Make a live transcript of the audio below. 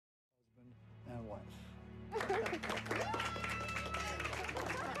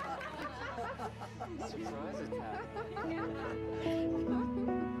Surprise attack.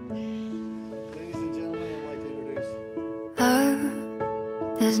 Ladies and gentlemen, I'd like to introduce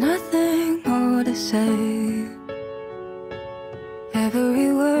There's nothing more to say.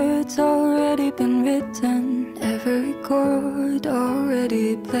 Every word's already been written, every chord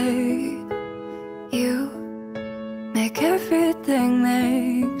already played. You make everything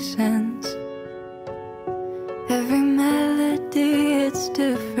make sense. Every melody, it's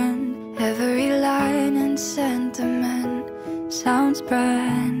different. Every line and sentiment sounds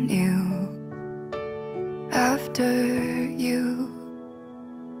brand new after you.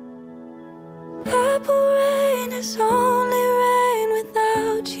 Purple rain is only rain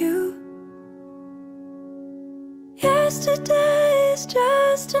without you. Yesterday is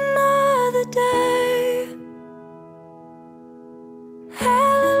just another day.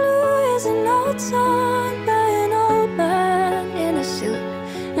 Hallelujah's an old song by an old man in a suit.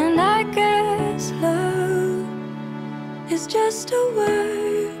 And I guess love is just a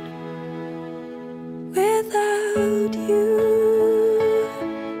word without you.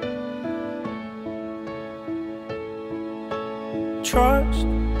 Trust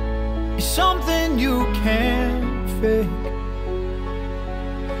is something you can't fake.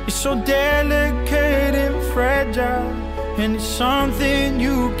 It's so delicate and fragile, and it's something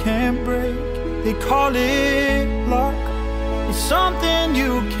you can't break. They call it luck. It's something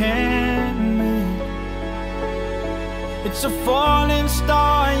you can't make. It's a falling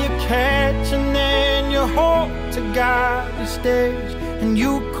star you catch, and then you hope to guide the stage. And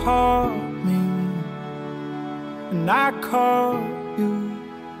you call me, and I call you.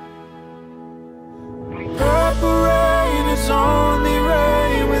 Purple rain is only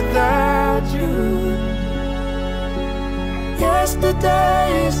rain without you.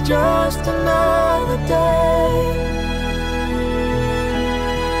 Yesterday is just another day.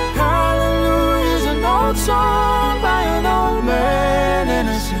 Hallelujah's an old song by an old man in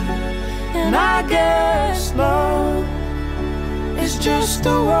a suit. And I guess love is just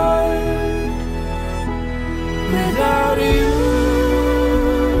a word without you.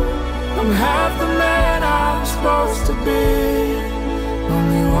 I'm half the man I'm supposed to be.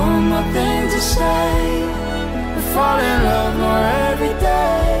 Only one more thing to say. I fall in love more every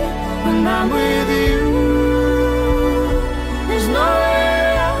day when I'm with you. There's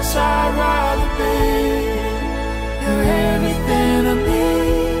nowhere else I'd rather be. You're everything I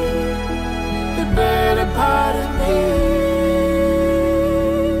need, the better part of me.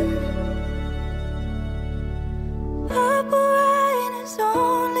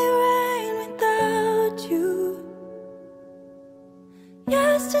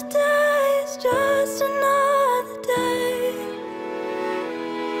 Yesterday is just another day.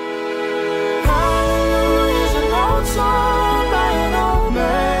 Hallelujah's an old song by an old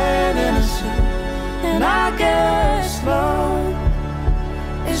man in a suit. And I guess love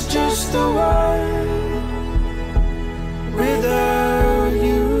is just a word without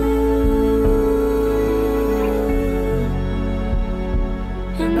you.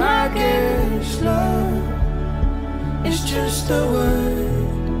 And I guess love is just a word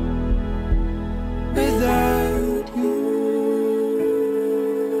without you.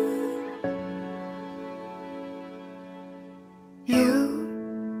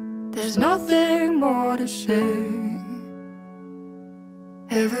 There's nothing more to say.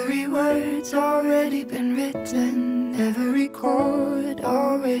 Every word's already been written, every chord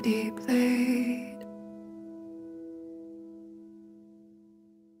already played.